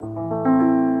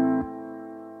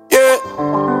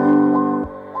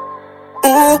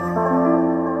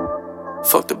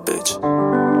Fuck the bitch.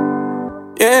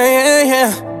 Yeah, yeah,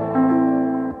 yeah.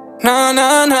 Nah,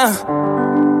 nah, nah.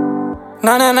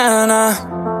 Nah, nah, nah,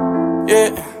 nah. Yeah,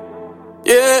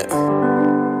 yeah.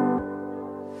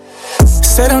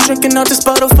 Said I'm drinking out this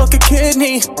bottle, fuck a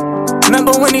kidney.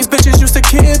 Remember when these bitches used to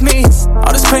kid me?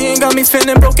 All this pain got me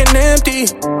feeling broken, empty.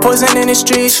 Poison in the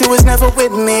streets, she was never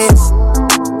with me.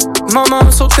 Mama,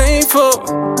 I'm so thankful.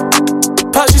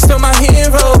 Pop, she's still my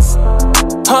hero.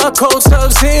 Hard cold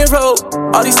Sub-Zero.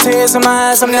 All these tears in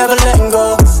my eyes, I'm never letting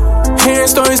go. Hearing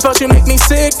stories about you make me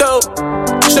sick though.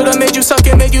 Should've made you suck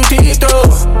and made you deep though.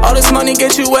 All this money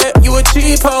get you wet, you a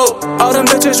cheap hoe. All them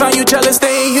bitches round you jealous,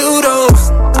 they ain't you though.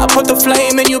 I put the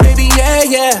flame in you, baby, yeah,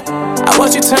 yeah. I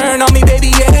watch you turn on me,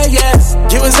 baby, yeah, yeah.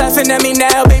 You was laughing at me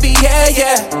now, baby, yeah,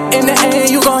 yeah. In the end,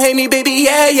 you gon' hate me, baby,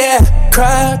 yeah, yeah.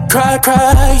 Cry, cry,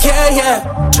 cry, yeah,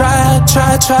 yeah. Try,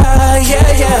 try, try,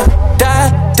 yeah, yeah.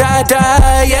 Die, die,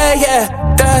 die, yeah,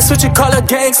 yeah. That's what you call a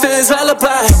gangster's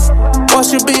lullaby.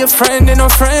 Watch you be a friend and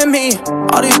unfriend me.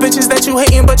 All these bitches that you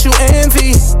hating but you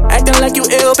envy. Acting like you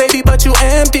ill, baby, but you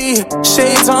empty.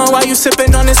 Shades on while you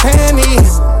sipping on this Henny.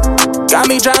 Got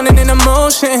me drowning in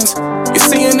emotions. You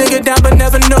see a nigga down but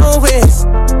never know it.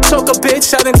 Choke a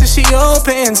bitch out until she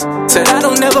opens. Said I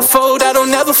don't never fold, I don't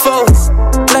never fold.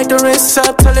 Like the wrists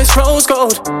up till it's rose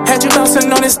gold. Had you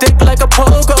bouncing on his dick like a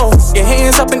pogo. Your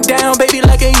hands up and down, baby,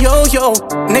 like a yo-yo.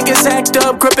 Niggas act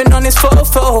up, gripping on his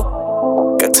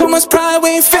fofo. Got too much pride, we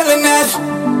ain't feeling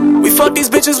that. We fuck these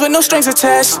bitches with no strings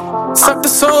attached. Suck the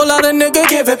soul out, a nigga,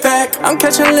 give it back. I'm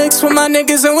catching licks with my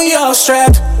niggas and we all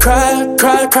strapped. Cry,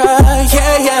 cry, cry,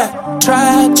 yeah, yeah.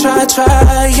 Try, try,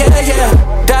 try, yeah,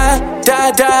 yeah. Die,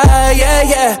 die, die, yeah,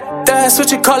 yeah. That's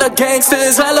what you call a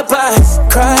gangster's lullaby.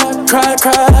 Cry, cry,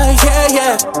 cry, yeah,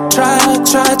 yeah. Try,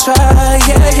 try, try,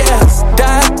 yeah, yeah.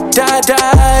 Die, die,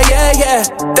 die, yeah,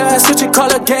 yeah. That's what you call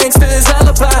a gangster's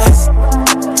lullaby.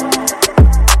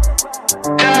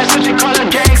 That's what you call a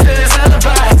gangster's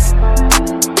lullaby.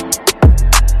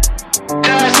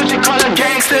 That's what you call a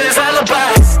gangster's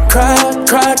lullaby. Cry,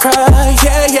 cry, cry,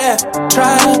 yeah, yeah.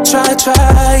 Try, try,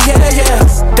 try, yeah,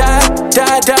 yeah. Die,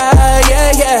 die, die,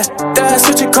 yeah, yeah. That's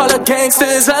what you call a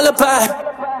gangster's lullaby.